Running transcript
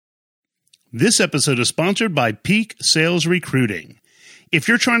This episode is sponsored by Peak Sales Recruiting. If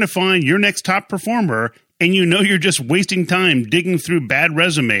you're trying to find your next top performer and you know you're just wasting time digging through bad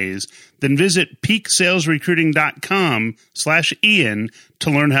resumes, then visit peaksalesrecruiting.com/Ian to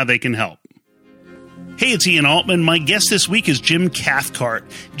learn how they can help. Hey, it's Ian Altman. My guest this week is Jim Cathcart.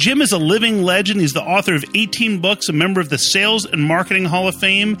 Jim is a living legend. He's the author of 18 books, a member of the Sales and Marketing Hall of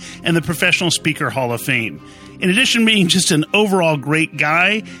Fame and the Professional Speaker Hall of Fame. In addition to being just an overall great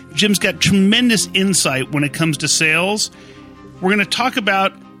guy, Jim's got tremendous insight when it comes to sales. We're going to talk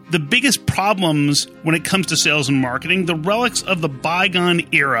about the biggest problems when it comes to sales and marketing, the relics of the bygone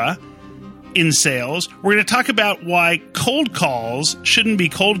era in sales. We're going to talk about why cold calls shouldn't be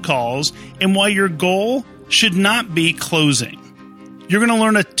cold calls and why your goal should not be closing. You're going to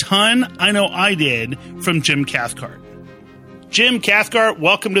learn a ton, I know I did, from Jim Cathcart. Jim Cathcart,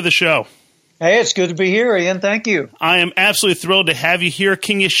 welcome to the show. Hey, it's good to be here, Ian. Thank you. I am absolutely thrilled to have you here.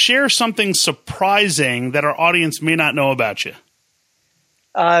 Can you share something surprising that our audience may not know about you?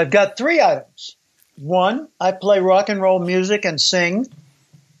 I've got 3 items. 1, I play rock and roll music and sing.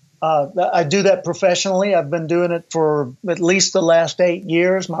 I do that professionally. I've been doing it for at least the last 8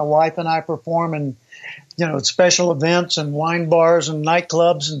 years. My wife and I perform in, special events and wine bars and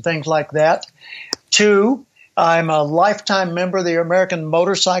nightclubs and things like that. 2, I'm a lifetime member of the American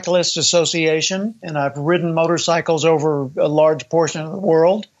Motorcyclists Association, and I've ridden motorcycles over a large portion of the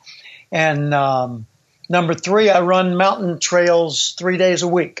world. And number 3, I run mountain trails 3 days a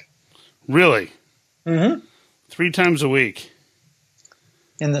week. Really? Mm-hmm. 3 times a week?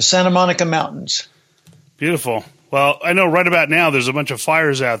 In the Santa Monica Mountains. Beautiful. Well, I know right about now there's a bunch of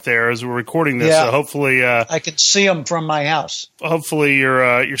fires out there as we're recording this, yeah. So hopefully I can see them from my house. Hopefully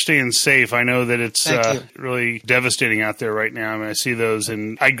you're staying safe. I know that it's really devastating out there right now. I mean, I see those,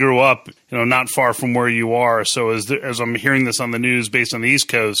 and I grew up, not far from where you are. So as I'm hearing this on the news based on the East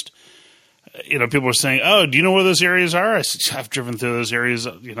Coast, people are saying, "Oh, do you know where those areas are?" I've driven through those areas,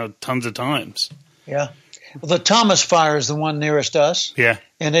 tons of times. Yeah. Well, the Thomas Fire is the one nearest us. Yeah.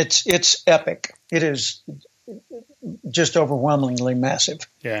 And it's epic. It is just overwhelmingly massive.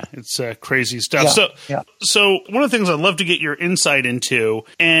 Yeah, it's crazy stuff. So one of the things I'd love to get your insight into,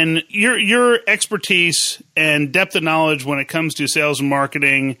 and your expertise and depth of knowledge when it comes to sales and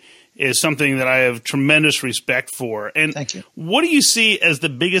marketing is something that I have tremendous respect for. And thank you. What do you see as the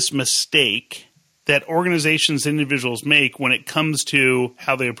biggest mistake that organizations and individuals make when it comes to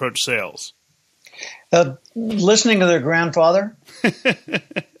how they approach sales? Listening to their grandfather.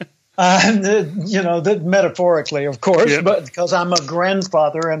 Metaphorically, of course, yep. But because I'm a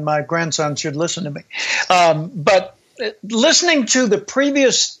grandfather and my grandson should listen to me. But listening to the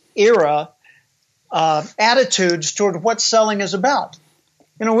previous era attitudes toward what selling is about.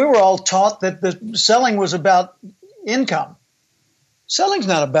 We were all taught that the selling was about income. Selling's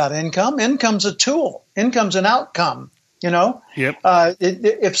not about income. Income's a tool. Income's an outcome. Yep.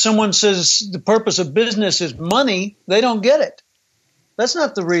 If someone says the purpose of business is money, they don't get it. That's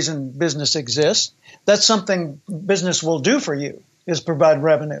not the reason business exists. That's something business will do for you, is provide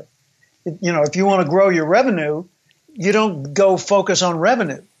revenue. If you want to grow your revenue, you don't go focus on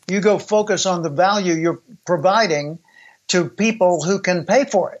revenue. You go focus on the value you're providing to people who can pay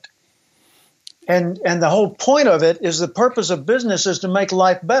for it. And the whole point of it is the purpose of business is to make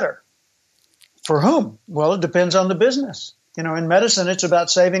life better. For whom? Well, it depends on the business. In medicine, it's about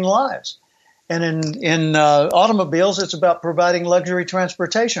saving lives. And in automobiles, it's about providing luxury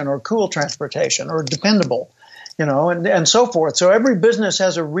transportation or cool transportation or dependable, and so forth. So every business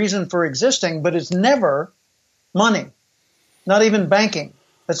has a reason for existing, but it's never money, not even banking.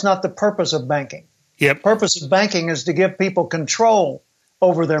 That's not the purpose of banking. Yep. The purpose of banking is to give people control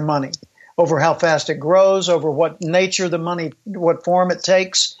over their money, over how fast it grows, over what nature the money, what form it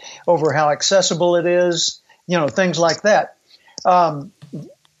takes, over how accessible it is, things like that.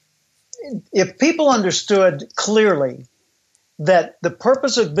 If people understood clearly that the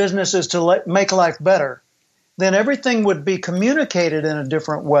purpose of business is to make life better, then everything would be communicated in a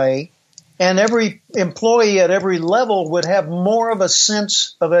different way, and every employee at every level would have more of a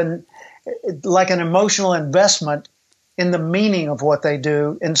sense of an emotional investment in the meaning of what they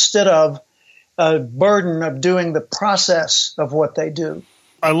do instead of a burden of doing the process of what they do.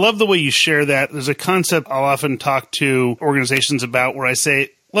 I love the way you share that. There's a concept I'll often talk to organizations about where I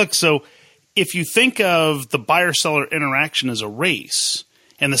say, look, so if you think of the buyer-seller interaction as a race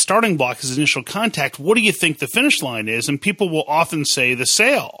and the starting block is initial contact, what do you think the finish line is? And people will often say the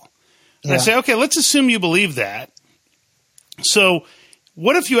sale. And I say, okay, let's assume you believe that. So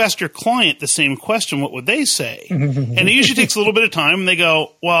what if you asked your client the same question? What would they say? And it usually takes a little bit of time. And they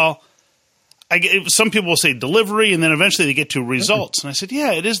go, well, some people will say delivery, and then eventually they get to results. And I said,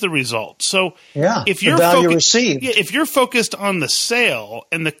 yeah, it is the result. So if you're the value received. Yeah, if you're focused on the sale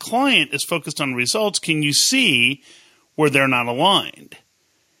and the client is focused on results, can you see where they're not aligned?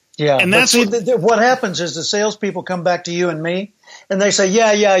 Yeah, and that's what happens is the salespeople come back to you and me, and they say,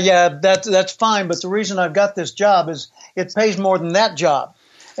 yeah, that's fine, but the reason I've got this job is it pays more than that job.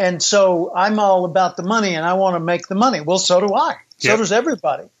 And so I'm all about the money, and I want to make the money. Well, so do I. So does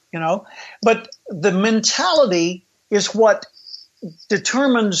everybody, But the mentality is what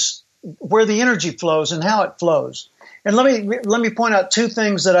determines where the energy flows and how it flows. And let me point out two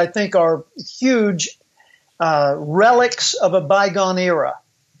things that I think are huge relics of a bygone era.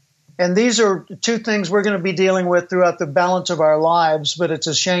 And these are two things we're going to be dealing with throughout the balance of our lives, but it's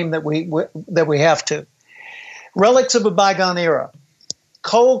a shame that we have to. Relics of a bygone era: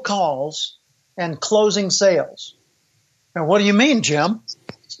 cold calls and closing sales. Now, what do you mean, Jim?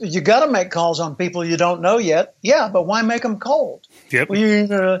 You got to make calls on people you don't know yet. Yeah, but why make them cold? Yep. Well, you're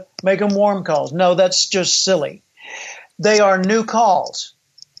going to make them warm calls. No, that's just silly. They are new calls.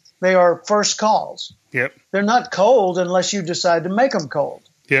 They are first calls. Yep. They're not cold unless you decide to make them cold.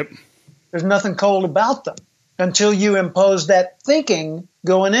 Yep. There's nothing cold about them until you impose that thinking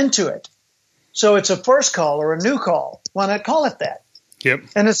going into it. So it's a first call or a new call. Why not call it that? Yep.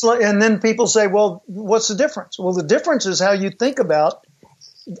 And then people say, well, what's the difference? Well, the difference is how you think about,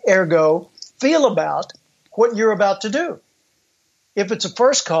 ergo, feel about what you're about to do. If it's a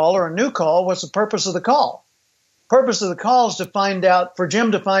first call or a new call, what's the purpose of the call? Purpose of the call is for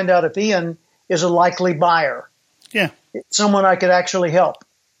Jim to find out if Ian is a likely buyer. Yeah. Someone I could actually help.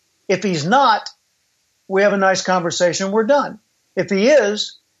 If he's not, we have a nice conversation, we're done. If he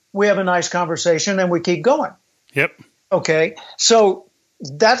is, we have a nice conversation and we keep going. Yep. Okay, so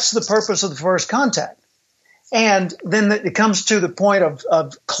that's the purpose of the first contact. And then it comes to the point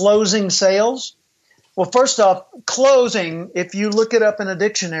of closing sales. Well, first off, closing, if you look it up in a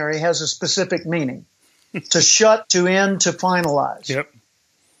dictionary, has a specific meaning. To shut, to end, to finalize. Yep.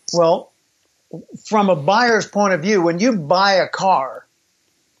 Well, from a buyer's point of view, when you buy a car,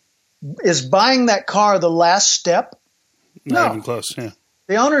 is buying that car the last step? Not No. even close, yeah.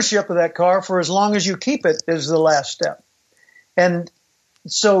 The ownership of that car, for as long as you keep it, is the last step. And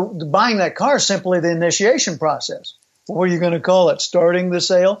so buying that car is simply the initiation process. What are you going to call it? Starting the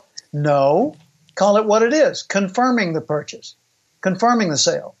sale? No. Call it what it is. Confirming the purchase. Confirming the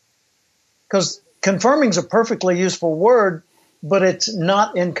sale. Because confirming is a perfectly useful word, but it's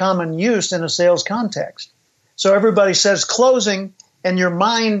not in common use in a sales context. So everybody says closing, and your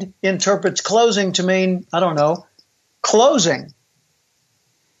mind interprets closing to mean, I don't know, closing.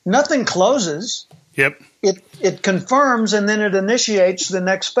 Nothing closes. Yep. It confirms, and then it initiates the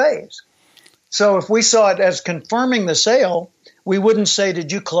next phase. So if we saw it as confirming the sale, we wouldn't say,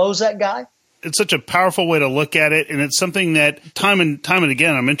 did you close that guy? It's such a powerful way to look at it, and it's something that time and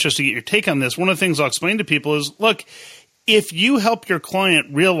again, I'm interested to get your take on this. One of the things I'll explain to people is, look, if you help your client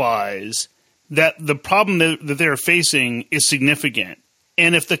realize that the problem that they're facing is significant,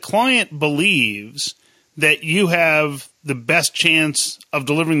 and if the client believes that you have the best chance of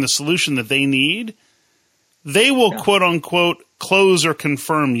delivering the solution that they need, they will quote unquote close or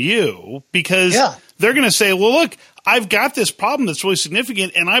confirm you because they're going to say, well, look, I've got this problem that's really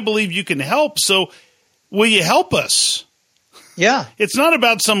significant and I believe you can help. So will you help us? Yeah. It's not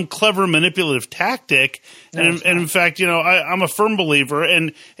about some clever manipulative tactic. No, and in fact, I'm a firm believer.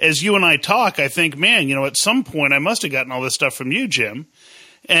 And as you and I talk, I think, man, at some point I must have gotten all this stuff from you, Jim.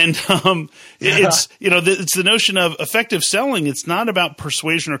 And it's the notion of effective selling. It's not about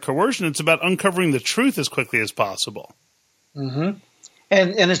persuasion or coercion. It's about uncovering the truth as quickly as possible. Mm-hmm.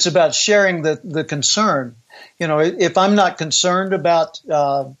 And it's about sharing the concern. If I'm not concerned about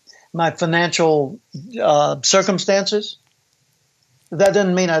my financial circumstances, that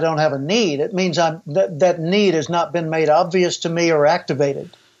doesn't mean I don't have a need. It means that need has not been made obvious to me or activated.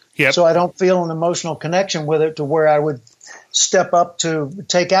 Yep. So I don't feel an emotional connection with it to where I would step up to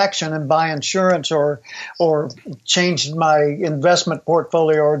take action and buy insurance or change my investment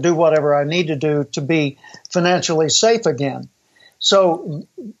portfolio or do whatever I need to do to be financially safe again. So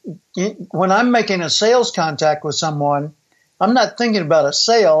when I'm making a sales contact with someone, I'm not thinking about a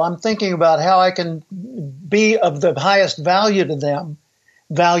sale. I'm thinking about how I can be of the highest value to them,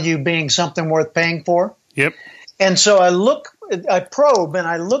 value being something worth paying for. Yep. And so I probe and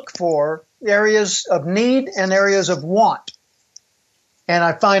I look for areas of need and areas of want. And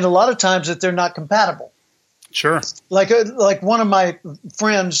I find a lot of times that they're not compatible. Sure. Like one of my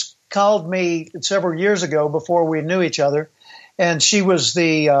friends called me several years ago before we knew each other, and she was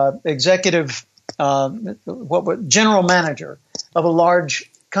the executive general manager of a large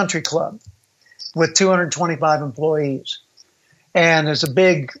country club. with 225 employees. And it's a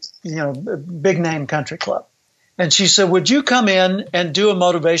big name country club. And she said, would you come in and do a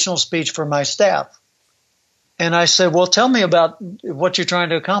motivational speech for my staff? And I said, well, tell me about what you're trying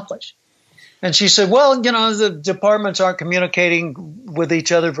to accomplish. And she said, well, the departments aren't communicating with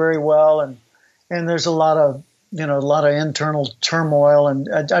each other very well. And there's a lot of internal turmoil.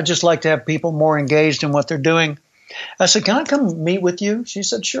 And I just like to have people more engaged in what they're doing. I said, can I come meet with you? She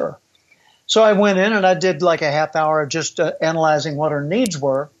said, sure. So I went in and I did like a half hour just analyzing what her needs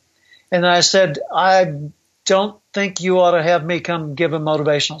were. And I said, I don't think you ought to have me come give a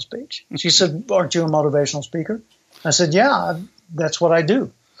motivational speech. She said, aren't you a motivational speaker? I said, yeah, that's what I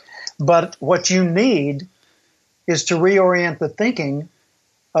do. But what you need is to reorient the thinking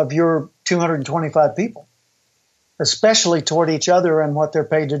of your 225 people, especially toward each other and what they're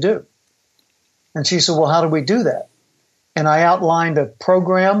paid to do. And she said, well, how do we do that? And I outlined a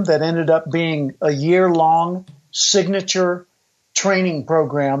program that ended up being a year-long signature training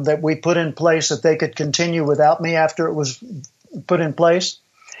program that we put in place that they could continue without me after it was put in place.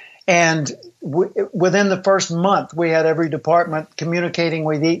 And within the first month, we had every department communicating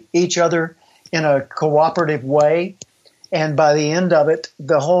with each other in a cooperative way. And by the end of it,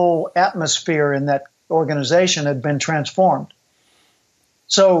 the whole atmosphere in that organization had been transformed.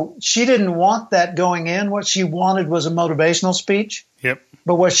 So she didn't want that going in. What she wanted was a motivational speech. Yep.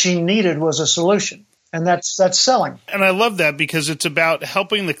 But what she needed was a solution. And that's selling. And I love that because it's about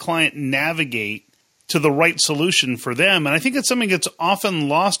helping the client navigate to the right solution for them. And I think it's something that's often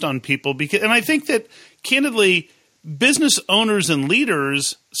lost on people and I think that candidly, business owners and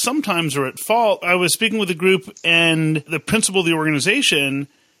leaders sometimes are at fault. I was speaking with a group and the principal of the organization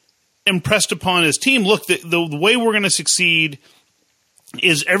impressed upon his team, look, the way we're going to succeed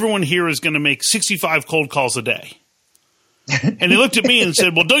is everyone here is going to make 65 cold calls a day. And he looked at me and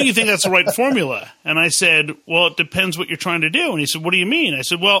said, well, don't you think that's the right formula? And I said, well, it depends what you're trying to do. And he said, what do you mean? I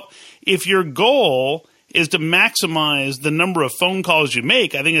said, well, if your goal is to maximize the number of phone calls you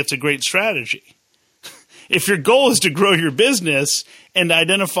make, I think it's a great strategy. If your goal is to grow your business and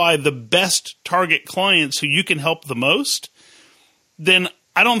identify the best target clients who you can help the most, then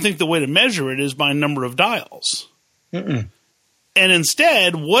I don't think the way to measure it is by number of dials. Mm-mm. And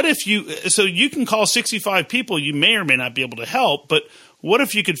instead, what if so you can call 65 people you may or may not be able to help, but what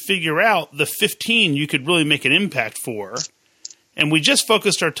if you could figure out the 15 you could really make an impact for? And we just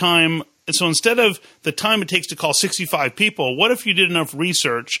focused our time. So instead of the time it takes to call 65 people, what if you did enough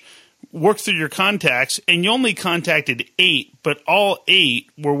research, worked through your contacts, and you only contacted 8, but all 8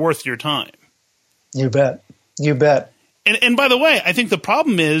 were worth your time? You bet. You bet. And by the way, I think the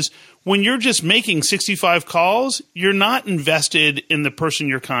problem is when you're just making 65 calls, you're not invested in the person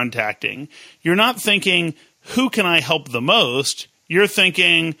you're contacting. You're not thinking, who can I help the most? You're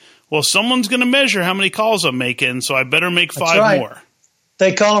thinking, well, someone's going to measure how many calls I'm making, so I better make 5 more.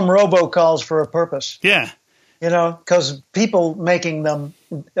 They call them robocalls for a purpose. Yeah. Because people making them,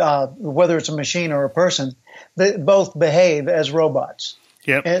 whether it's a machine or a person, they both behave as robots.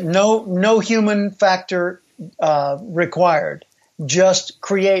 Yep. And no human factor required. Just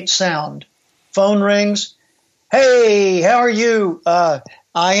create sound. Phone rings. Hey, how are you?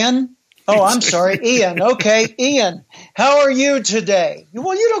 Ian? Oh, I'm sorry, Ian. Okay, Ian. How are you today?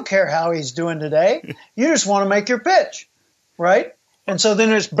 Well, you don't care how he's doing today. You just want to make your pitch, right? And so then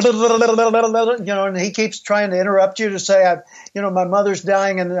there's, and he keeps trying to interrupt you to say, my mother's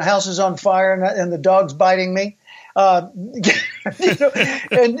dying and the house is on fire and the dog's biting me. And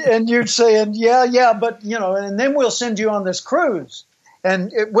you're saying, yeah, but, and then we'll send you on this cruise.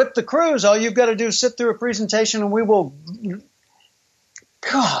 And with the cruise, all you've got to do is sit through a presentation and we will,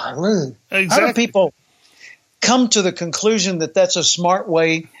 golly, exactly. How do people come to the conclusion that that's a smart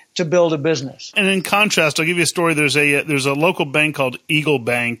way to build a business? And in contrast, I'll give you a story. There's a local bank called Eagle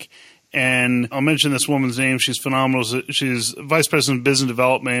Bank, and I'll mention this woman's name. She's phenomenal. She's vice president of business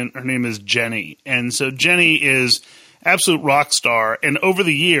development. Her name is Jenny. And so Jenny is absolute rock star. And over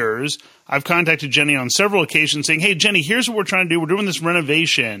the years, I've contacted Jenny on several occasions saying, hey, Jenny, here's what we're trying to do. We're doing this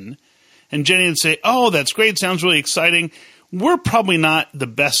renovation. And Jenny would say, oh, that's great. Sounds really exciting. We're probably not the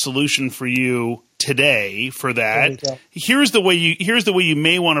best solution for you today for that. Here's the way you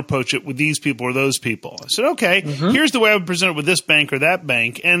may want to approach it with these people or those people. I said, okay, here's the way I would present it with this bank or that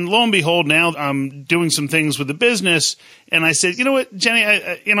bank. And lo and behold, now I'm doing some things with the business. And I said, you know what, Jenny,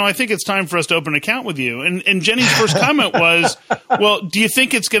 I think it's time for us to open an account with you. And Jenny's first comment was, well, do you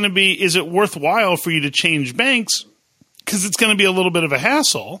think is it worthwhile for you to change banks? Because it's going to be a little bit of a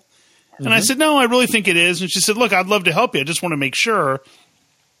hassle. And I said, no, I really think it is. And she said, look, I'd love to help you. I just want to make sure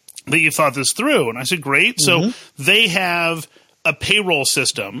that you thought this through. And I said, great. So they have a payroll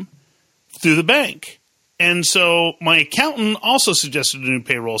system through the bank. And so my accountant also suggested a new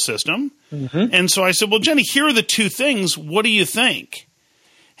payroll system. Mm-hmm. And so I said, well, Jenny, here are the two things. What do you think?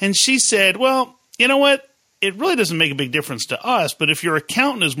 And she said, well, you know what? It really doesn't make a big difference to us, but if your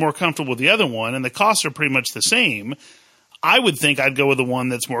accountant is more comfortable with the other one and the costs are pretty much the same, I would think I'd go with the one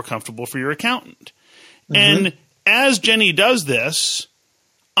that's more comfortable for your accountant. Mm-hmm. And as Jenny does this,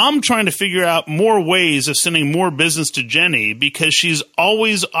 I'm trying to figure out more ways of sending more business to Jenny because she's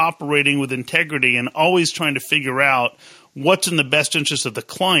always operating with integrity and always trying to figure out what's in the best interest of the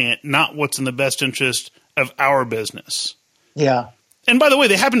client, not what's in the best interest of our business. Yeah. And by the way,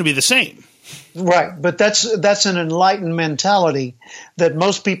 they happen to be the same. Right. But that's an enlightened mentality that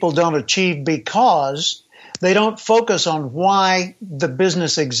most people don't achieve because they don't focus on why the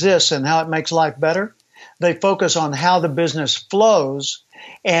business exists and how it makes life better. They focus on how the business flows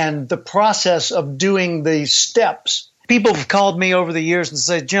and the process of doing the steps. People have called me over the years and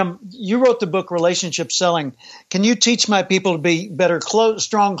said, Jim, you wrote the book Relationship Selling. Can you teach my people to be better,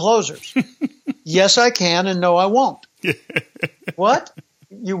 strong closers? Yes, I can, and no, I won't. What?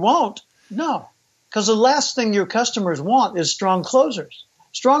 You won't? No, because the last thing your customers want is strong closers.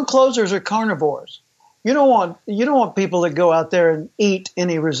 Strong closers are carnivores. You don't want people that go out there and eat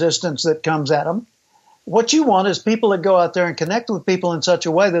any resistance that comes at them. What you want is people that go out there and connect with people in such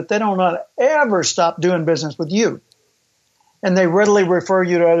a way that they don't want to ever stop doing business with you. And they readily refer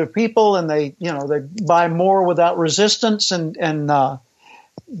you to other people, and they buy more without resistance and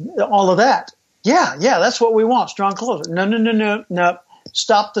all of that. Yeah, that's what we want, strong closers. No.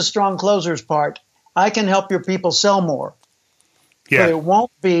 Stop the strong closers part. I can help your people sell more. Yeah. But it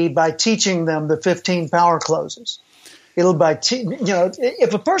won't be by teaching them the 15 power closes. It'll by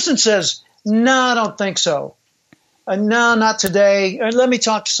if a person says, no, I don't think so. No, not today. Or, let me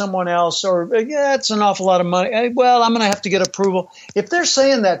talk to someone else. Or, yeah, it's an awful lot of money. Well, I'm going to have to get approval. If they're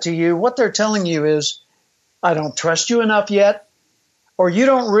saying that to you, what they're telling you is, I don't trust you enough yet. Or you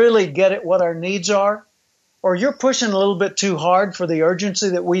don't really get it what our needs are. Or you're pushing a little bit too hard for the urgency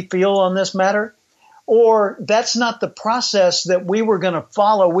that we feel on this matter. Or that's not the process that we were going to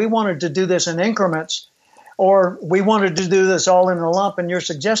follow. We wanted to do this in increments. Or we wanted to do this all in a lump and you're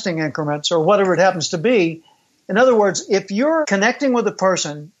suggesting increments or whatever it happens to be. In other words, if you're connecting with a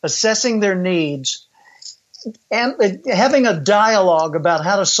person, assessing their needs, and having a dialogue about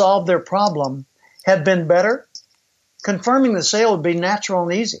how to solve their problem had been better, confirming the sale would be natural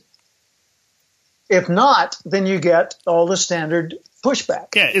and easy. If not, then you get all the standard pushback.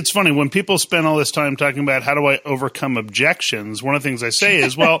 Yeah, it's funny. When people spend all this time talking about how do I overcome objections, one of the things I say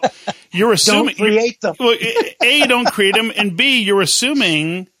is, well, you're assuming— Don't create them. Well, A, don't create them, and B, you're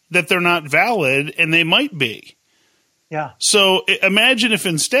assuming that they're not valid, and they might be. Yeah. So imagine if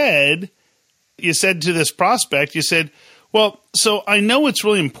instead you said to this prospect, you said, well, so I know it's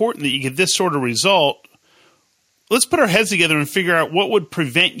really important that you get this sort of result. Let's put our heads together and figure out what would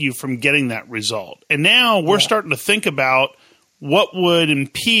prevent you from getting that result. And now we're starting to think about what would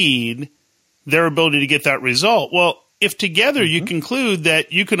impede their ability to get that result. Well, if together you conclude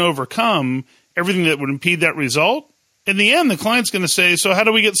that you can overcome everything that would impede that result, in the end, the client's going to say, so how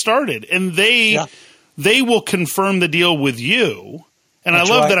do we get started? And they will confirm the deal with you. And I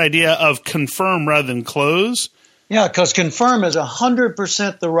love that idea of confirm rather than close. Yeah, because confirm is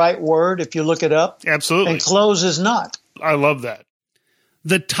 100% the right word if you look it up. Absolutely. And close is not. I love that.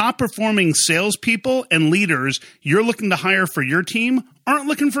 The top performing salespeople and leaders you're looking to hire for your team aren't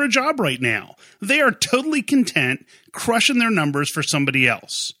looking for a job right now. They are totally content crushing their numbers for somebody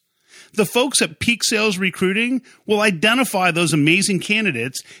else. The folks at Peak Sales Recruiting will identify those amazing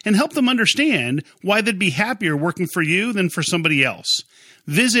candidates and help them understand why they'd be happier working for you than for somebody else.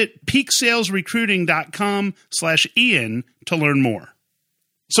 Visit peaksalesrecruiting.com/Ian to learn more.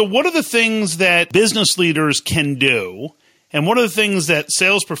 So what are the things that business leaders can do, and what are the things that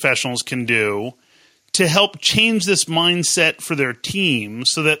sales professionals can do to help change this mindset for their team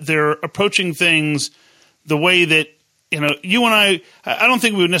so that they're approaching things the way that, you and I don't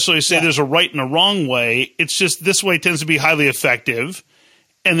think we would necessarily say there's a right and a wrong way. It's just this way tends to be highly effective,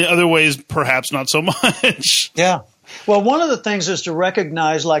 and the other ways perhaps not so much. Yeah. Well, one of the things is to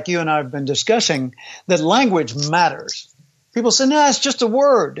recognize, like you and I have been discussing, that language matters. People say, no, it's just a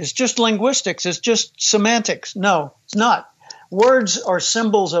word. It's just linguistics. It's just semantics. No, it's not. Words are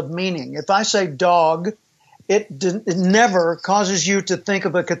symbols of meaning. If I say dog, it never causes you to think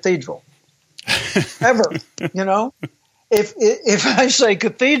of a cathedral. Ever, If I say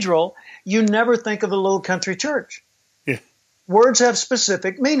cathedral, you never think of a little country church. Yeah. Words have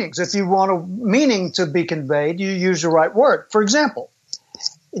specific meanings. If you want a meaning to be conveyed, you use the right word. For example,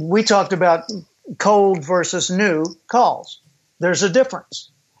 we talked about cold versus new calls. There's a difference.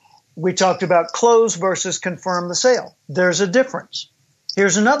 we talked about close versus confirm the sale. There's a difference.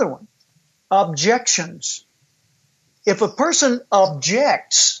 Here's another one. Objections. If a person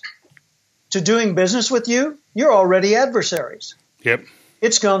objects to doing business with you, you're already adversaries. Yep.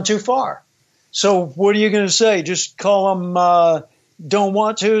 It's gone too far. So what are you going to say? Just call them don't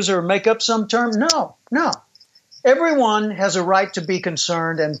want tos or make up some term? No. Everyone has a right to be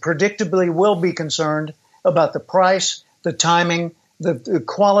concerned and predictably will be concerned about the price, the timing, the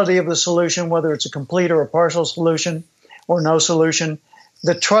quality of the solution, whether it's a complete or a partial solution or no solution,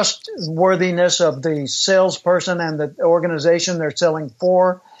 the trustworthiness of the salesperson and the organization they're selling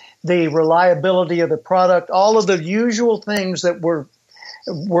for, the reliability of the product, all of the usual things that were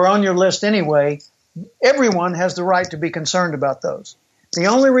on your list anyway. Everyone has the right to be concerned about those. The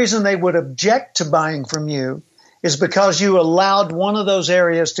only reason they would object to buying from you is because you allowed one of those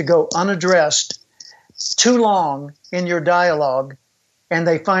areas to go unaddressed too long in your dialogue, and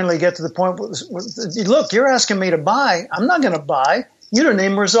they finally get to the point where, look, you're asking me to buy. I'm not going to buy. You didn't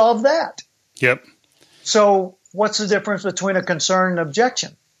even resolve that. Yep. So what's the difference between a concern and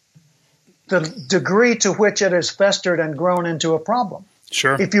objection? The degree to which it has festered and grown into a problem.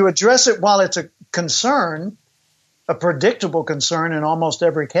 Sure. If you address it while it's a concern, a predictable concern in almost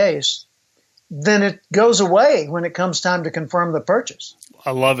every case, then it goes away when it comes time to confirm the purchase.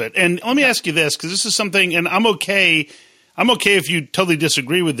 I love it. And let me ask you this, because this is something, and I'm okay if you totally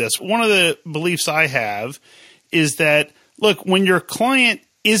disagree with this. One of the beliefs I have is that, look, when your client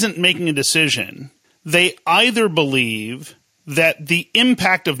isn't making a decision, they either believe that the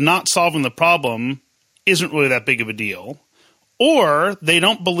impact of not solving the problem isn't really that big of a deal, or they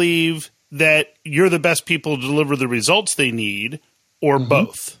don't believe that you're the best people to deliver the results they need, or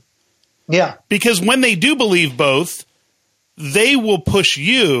both. Yeah. Because when they do believe both, they will push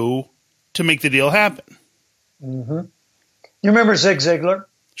you to make the deal happen. Mm-hmm. You remember Zig Ziglar?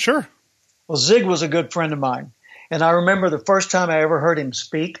 Sure. Well, Zig was a good friend of mine. And I remember the first time I ever heard him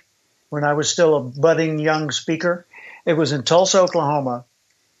speak, when I was still a budding young speaker, it was in Tulsa, Oklahoma.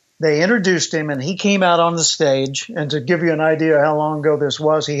 They introduced him, and he came out on the stage. And to give you an idea how long ago this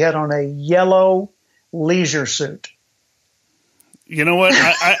was, he had on a yellow leisure suit. You know what?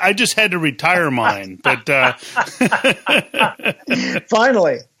 I just had to retire mine, but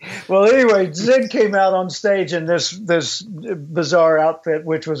finally. Well, anyway, Zig came out on stage in this bizarre outfit,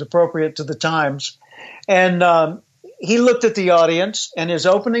 which was appropriate to the times, and he looked at the audience, and his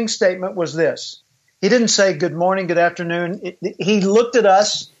opening statement was this. He didn't say good morning, good afternoon. He looked at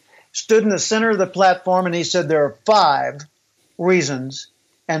us, stood in the center of the platform, and he said, there are 5 reasons,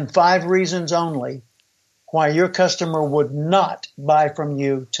 and 5 reasons only, why your customer would not buy from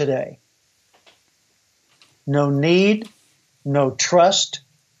you today. No need, no trust,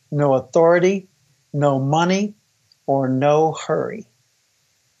 no authority, no money, or no hurry.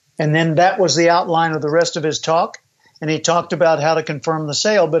 And then that was the outline of the rest of his talk. And he talked about how to confirm the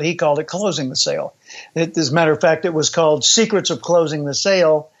sale, but he called it closing the sale. As a matter of fact, it was called Secrets of Closing the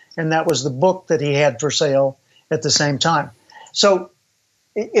Sale, and that was the book that he had for sale at the same time. So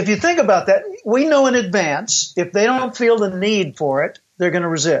if you think about that, we know in advance, if they don't feel the need for it, they're going to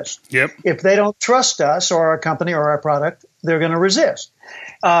resist. Yep. If they don't trust us or our company or our product, they're going to resist.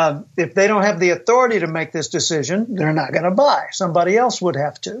 If they don't have the authority to make this decision, they're not going to buy. Somebody else would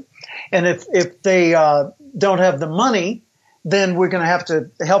have to. And if they don't have the money, then we're going to have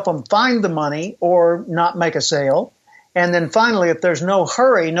to help them find the money or not make a sale. And then finally, if there's no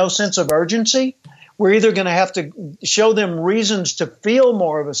hurry, no sense of urgency, we're either going to have to show them reasons to feel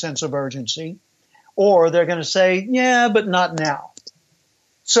more of a sense of urgency, or they're going to say, yeah, but not now.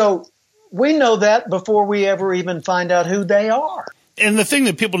 So we know that before we ever even find out who they are. And the thing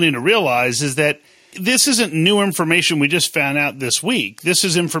that people need to realize is that this isn't new information we just found out this week. This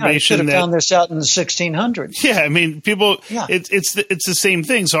is information that found this out in the 1600s. Yeah, I mean, people. Yeah. It's the same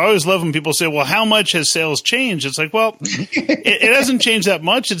thing. So I always love when people say, "Well, how much has sales changed?" It's like, well, it hasn't changed that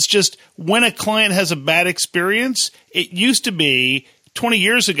much. It's just when a client has a bad experience. It used to be 20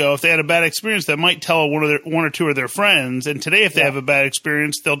 years ago, if they had a bad experience, they might tell one or two of their friends. And today, if they have a bad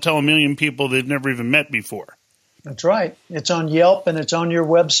experience, they'll tell a million people they've never even met before. That's right. It's on Yelp, and it's on your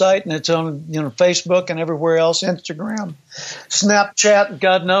website, and it's on Facebook and everywhere else, Instagram, Snapchat,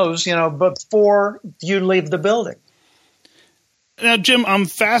 God knows, before you leave the building. Now, Jim, I'm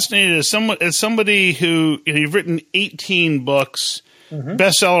fascinated as somebody who you've written 18 books,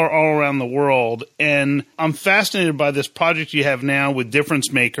 bestseller all around the world, and I'm fascinated by this project you have now with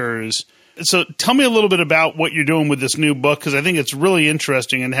Difference Makers. So tell me a little bit about what you're doing with this new book, because I think it's really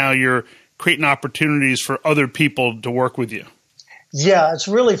interesting in how you're creating opportunities for other people to work with you. Yeah, it's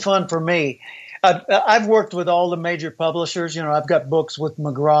really fun for me. I've worked with all the major publishers. You know, I've got books with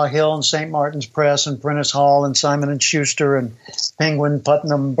McGraw-Hill and St. Martin's Press and Prentice Hall and Simon & Schuster and Penguin,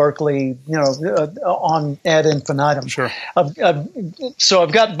 Putnam, Berkeley, you know, on ad infinitum. Sure. So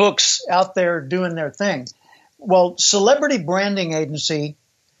I've got books out there doing their thing. Well,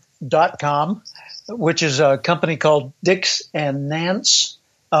 celebritybrandingagency.com, which is a company called Dix and Nance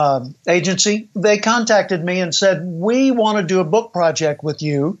agency, they contacted me and said, we want to do a book project with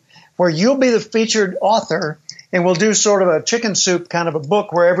you where you'll be the featured author, and we'll do sort of a chicken soup kind of a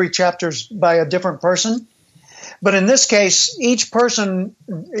book where every chapter's by a different person. But in this case, each co-author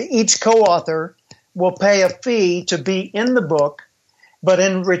will pay a fee to be in the book, but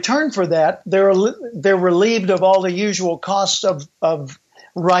in return for that, they're relieved of all the usual costs of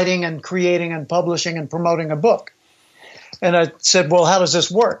writing and creating and publishing and promoting a book. And I said, well, how does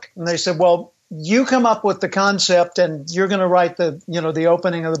this work? And they said, well, you come up with the concept and you're going to write the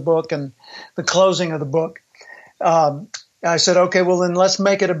opening of the book and the closing of the book. I said, okay, well, then let's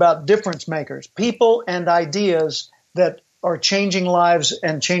make it about difference makers, people and ideas that are changing lives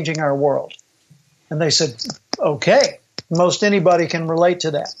and changing our world. And they said, okay, most anybody can relate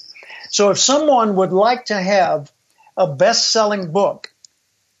to that. So if someone would like to have a best-selling book,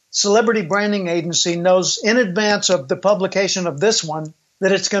 Celebrity Branding Agency knows in advance of the publication of this one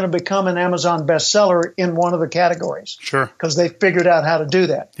that it's going to become an Amazon bestseller in one of the categories. Sure. Because they figured out how to do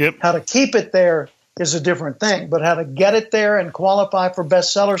that. Yep. How to keep it there is a different thing, but how to get it there and qualify for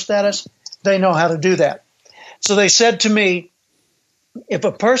bestseller status, they know how to do that. So they said to me, if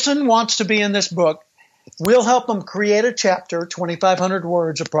a person wants to be in this book, we'll help them create a chapter, 2,500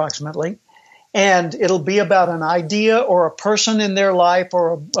 words approximately, and it'll be about an idea or a person in their life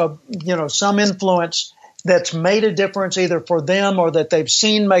or some influence that's made a difference either for them or that they've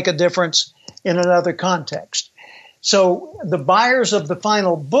seen make a difference in another context. So the buyers of the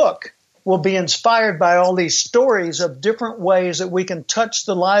final book will be inspired by all these stories of different ways that we can touch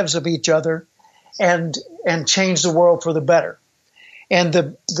the lives of each other and change the world for the better. And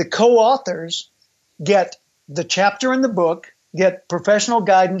the co-authors get the chapter in the book, get professional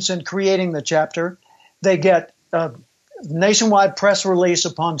guidance in creating the chapter. They get a nationwide press release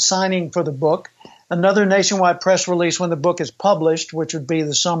upon signing for the book, another nationwide press release when the book is published, which would be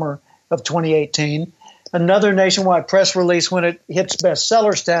the summer of 2018, another nationwide press release when it hits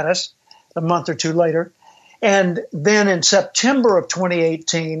bestseller status a month or two later. And then in September of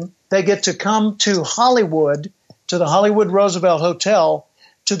 2018, they get to come to Hollywood, to the Hollywood Roosevelt Hotel,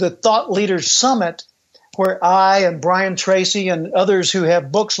 to the Thought Leaders Summit, where I and Brian Tracy and others who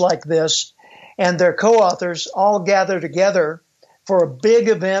have books like this and their co-authors all gather together for a big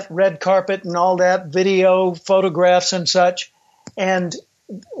event, red carpet and all that, video, photographs and such. And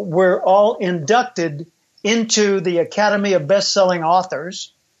we're all inducted into the Academy of Best-Selling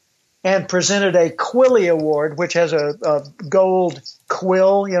Authors and presented a Quilly Award, which has a gold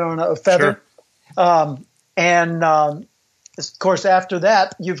quill, a feather. Sure. Of course, after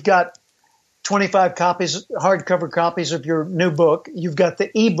that, you've got 25 copies, hardcover copies of your new book. You've got the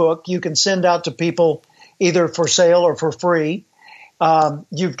ebook you can send out to people either for sale or for free.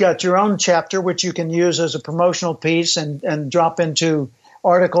 You've got your own chapter, which you can use as a promotional piece and drop into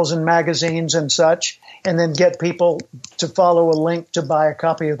articles in magazines and such, and then get people to follow a link to buy a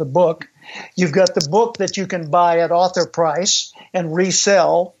copy of the book. You've got the book that you can buy at author price and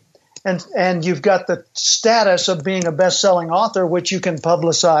resell. And you've got the status of being a best-selling author, which you can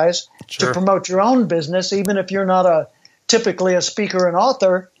publicize to promote your own business. Even if you're not typically a speaker and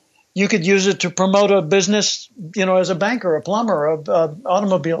author, you could use it to promote a business, as a banker, a plumber, an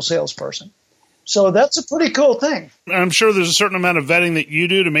automobile salesperson. So that's a pretty cool thing. I'm sure there's a certain amount of vetting that you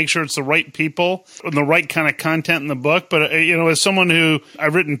do to make sure it's the right people and the right kind of content in the book. But, as someone who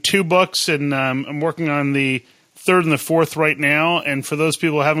I've written 2 books and I'm working on the 3rd and the 4th right now. And for those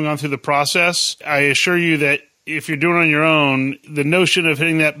people who haven't gone through the process, I assure you that if you're doing it on your own, the notion of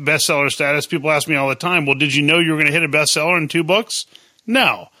hitting that bestseller status, people ask me all the time, well, did you know you were going to hit a bestseller in 2 books?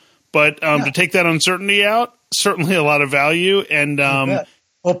 No. But to take that uncertainty out, certainly a lot of value. And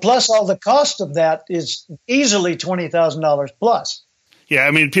well, plus all the cost of that is easily $20,000 plus. Yeah,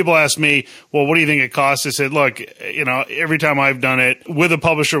 I mean, people ask me, well, what do you think it costs? I said, look, every time I've done it with a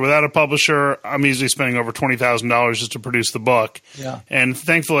publisher, without a publisher, I'm easily spending over $20,000 just to produce the book. Yeah. And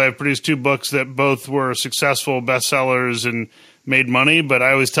thankfully, I've produced 2 books that both were successful bestsellers and made money. But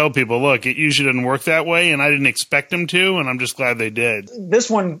I always tell people, look, it usually doesn't work that way, and I didn't expect them to, and I'm just glad they did. This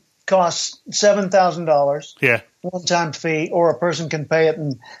one costs $7,000. Yeah. One-time fee, or a person can pay it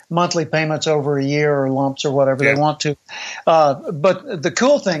in monthly payments over a year or lumps or whatever they want to. But the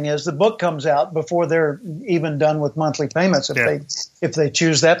cool thing is the book comes out before they're even done with monthly payments if they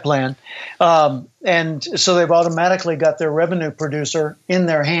choose that plan. And so they've automatically got their revenue producer in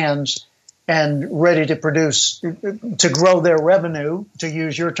their hands and ready to produce, to grow their revenue, to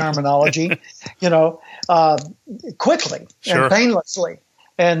use your terminology, quickly and painlessly.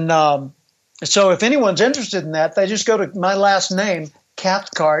 And so if anyone's interested in that, they just go to my last name,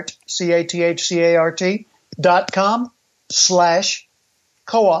 Cathcart,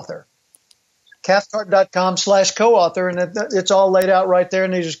 CATHCART.com/co-author. Cathcart.com/co-author, and it's all laid out right there,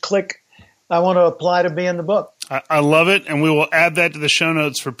 and they just click, I want to apply to be in the book. I love it, and we will add that to the show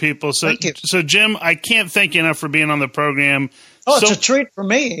notes for people. So, thank you. So, Jim, I can't thank you enough for being on the program. Oh, it's a treat for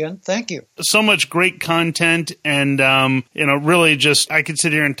me, Ian. Thank you. So much great content, and really just I could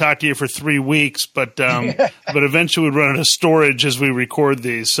sit here and talk to you for 3 weeks, but eventually we'd run out of storage as we record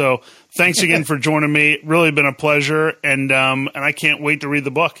these. So, thanks again for joining me. Really been a pleasure, and I can't wait to read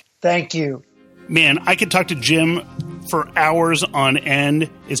the book. Thank you. Man, I could talk to Jim for hours on end.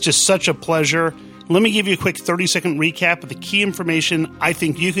 It's just such a pleasure. Let me give you a quick 30-second recap of the key information I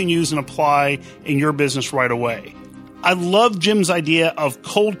think you can use and apply in your business right away. I love Jim's idea of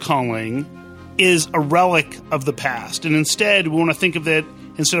cold calling is a relic of the past. And instead, we want to think of it,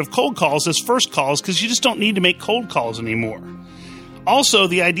 instead of cold calls, as first calls, because you just don't need to make cold calls anymore. Also,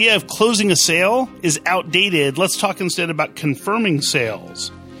 the idea of closing a sale is outdated. Let's talk instead about confirming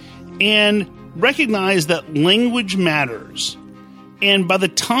sales. And recognize that language matters. And by the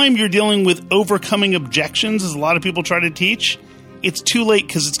time you're dealing with overcoming objections, as a lot of people try to teach, it's too late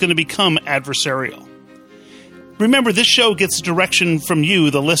because it's going to become adversarial. Remember, this show gets direction from you,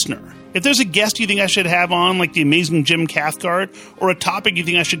 the listener. If there's a guest you think I should have on, like the amazing Jim Cathcart, or a topic you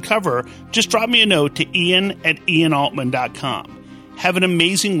think I should cover, just drop me a note to ian@ianaltman.com. Have an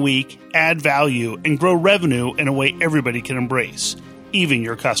amazing week, add value, and grow revenue in a way everybody can embrace, even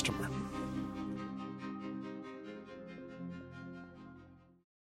your customer.